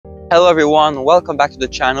Hello everyone, welcome back to the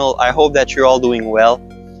channel. I hope that you're all doing well.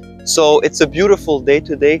 So it's a beautiful day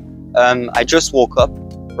today. I just woke up.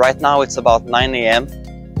 Right now it's about 9 a.m.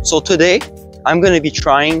 So today I'm going to be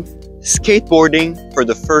trying skateboarding for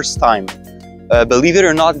the first time. Believe it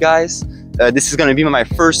or not guys, this is going to be my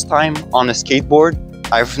first time on a skateboard.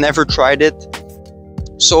 I've never tried it.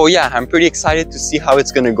 So yeah, I'm pretty excited to see how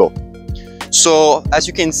it's going to go. So as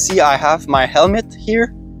you can see, I have my helmet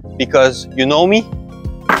here because you know me.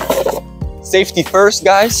 Safety first,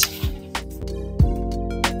 guys.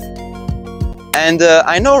 And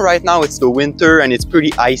I know right now it's the winter and it's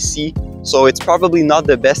pretty icy, so it's probably not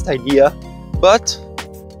the best idea, but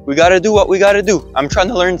we gotta do what we gotta do. I'm trying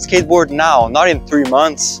to learn skateboard now, not in 3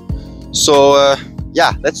 months. So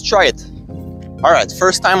yeah, let's try it. All right,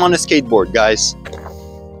 first time on a skateboard, guys.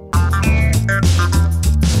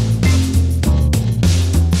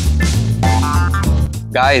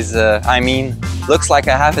 Guys, I mean, looks like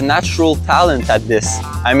I have a natural talent at this.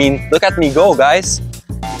 I mean, look at me go, guys.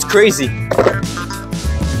 It's crazy.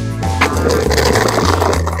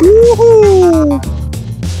 Woohoo!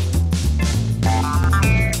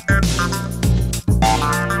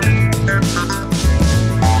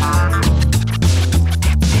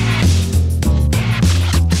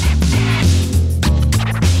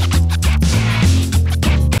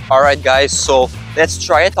 All right, guys, so let's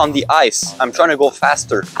try it on the ice. I'm trying to go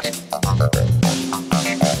faster.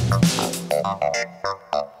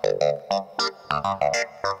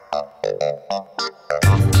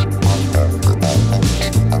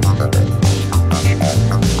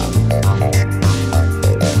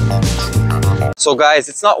 So guys,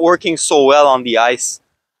 it's not working so well on the ice.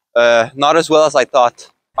 Not as well as I thought.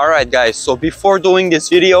 Alright guys, so before doing this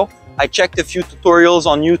video, I checked a few tutorials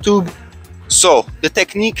on YouTube. So the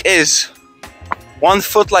technique is one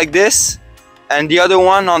foot like this and the other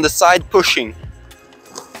one on the side pushing.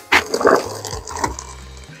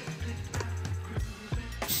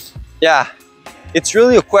 Yeah, it's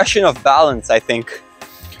really a question of balance, I think.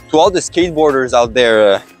 To all the skateboarders out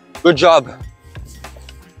there, good job.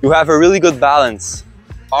 You have a really good balance.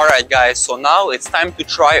 Alright guys, so now it's time to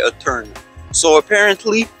try a turn. So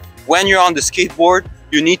apparently, when you're on the skateboard,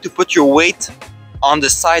 you need to put your weight on the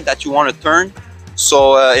side that you want to turn.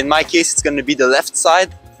 So in my case, it's going to be the left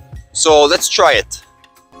side. So let's try it.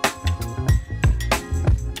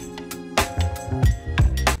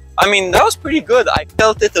 I mean, that was pretty good. I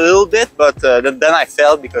felt it a little bit, but then I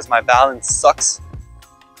fell because my balance sucks.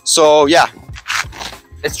 So yeah,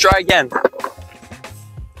 let's try again.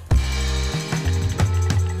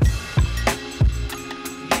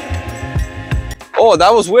 Oh,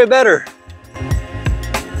 that was way better.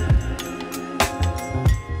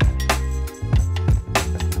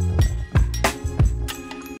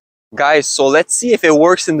 Guys, so let's see if it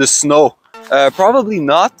works in the snow. Probably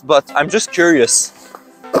not, but I'm just curious.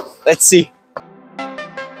 Let's see.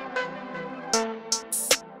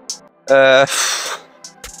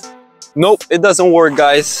 Nope, it doesn't work,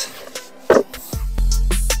 guys.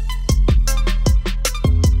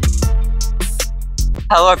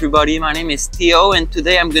 Hello everybody, my name is Theo and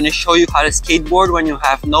today I'm going to show you how to skateboard when you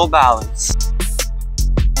have no balance.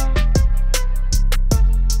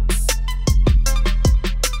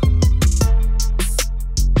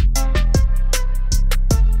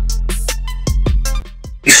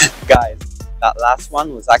 Guys, that last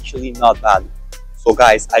one was actually not bad. So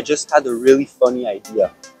guys, I just had a really funny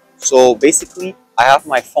idea. So basically, I have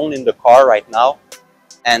my phone in the car right now,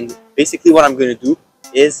 and basically what I'm going to do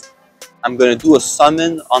is I'm going to do a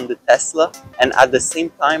summon on the Tesla, and at the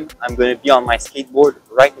same time I'm going to be on my skateboard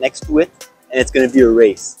right next to it, and it's going to be a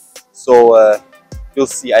race. So you'll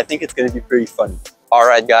see, I think it's going to be pretty funny.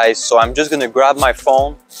 Alright guys, so I'm just going to grab my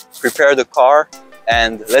phone, prepare the car,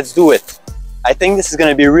 and let's do it. I think this is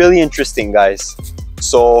going to be really interesting, guys.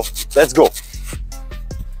 So let's go.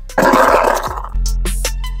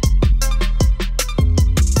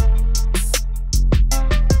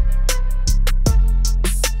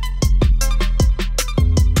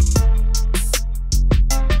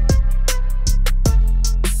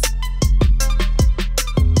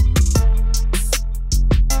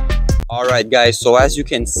 Alright guys, so as you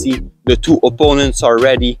can see, the two opponents are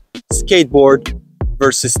ready. Skateboard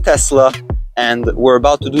versus Tesla. And we're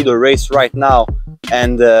about to do the race right now.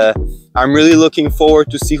 And I'm really looking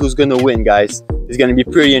forward to see who's gonna win, guys. It's gonna be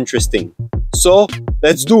pretty interesting. So,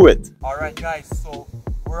 let's do it. Alright guys, so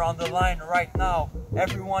we're on the line right now.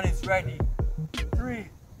 Everyone is ready. 3,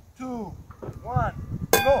 2, 1,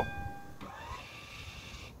 go!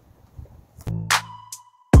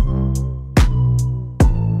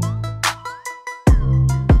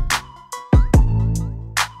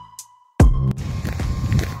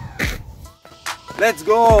 Let's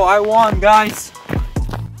go, I won, guys.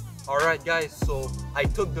 Alright guys, so I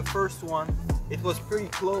took the first one. It was pretty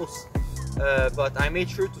close, but I made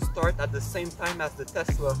sure to start at the same time as the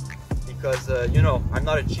Tesla because, you know, I'm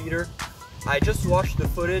not a cheater. I just watched the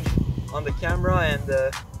footage on the camera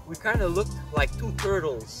and we kind of looked like two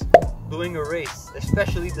turtles doing a race,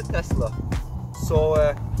 especially the Tesla.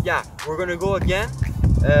 So yeah, we're gonna go again.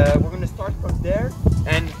 We're gonna start from there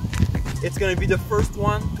and it's gonna be the first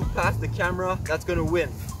one to pass the camera that's gonna win.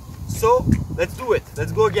 So let's do it.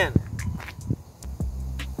 Let's go again.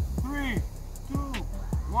 3, 2,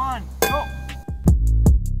 1, go!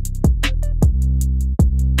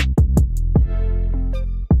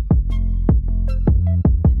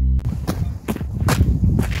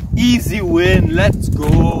 Easy win, let's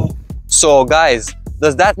go! So guys,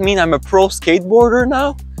 does that mean I'm a pro skateboarder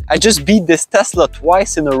now? I just beat this Tesla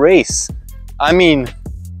twice in a race. I mean,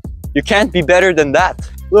 you can't be better than that.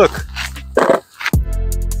 Look.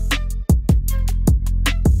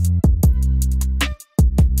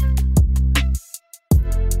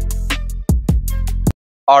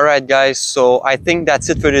 Alright guys, so I think that's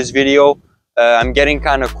it for this video. I'm getting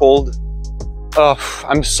kind of cold.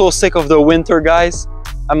 I'm so sick of the winter, guys.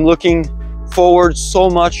 I'm looking forward so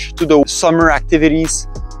much to the summer activities.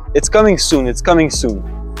 It's coming soon, it's coming soon.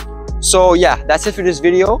 So yeah, that's it for this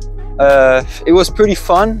video. It was pretty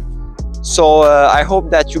fun. So I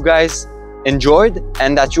hope that you guys enjoyed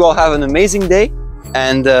and that you all have an amazing day.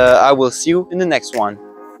 And I will see you in the next one.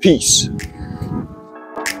 Peace.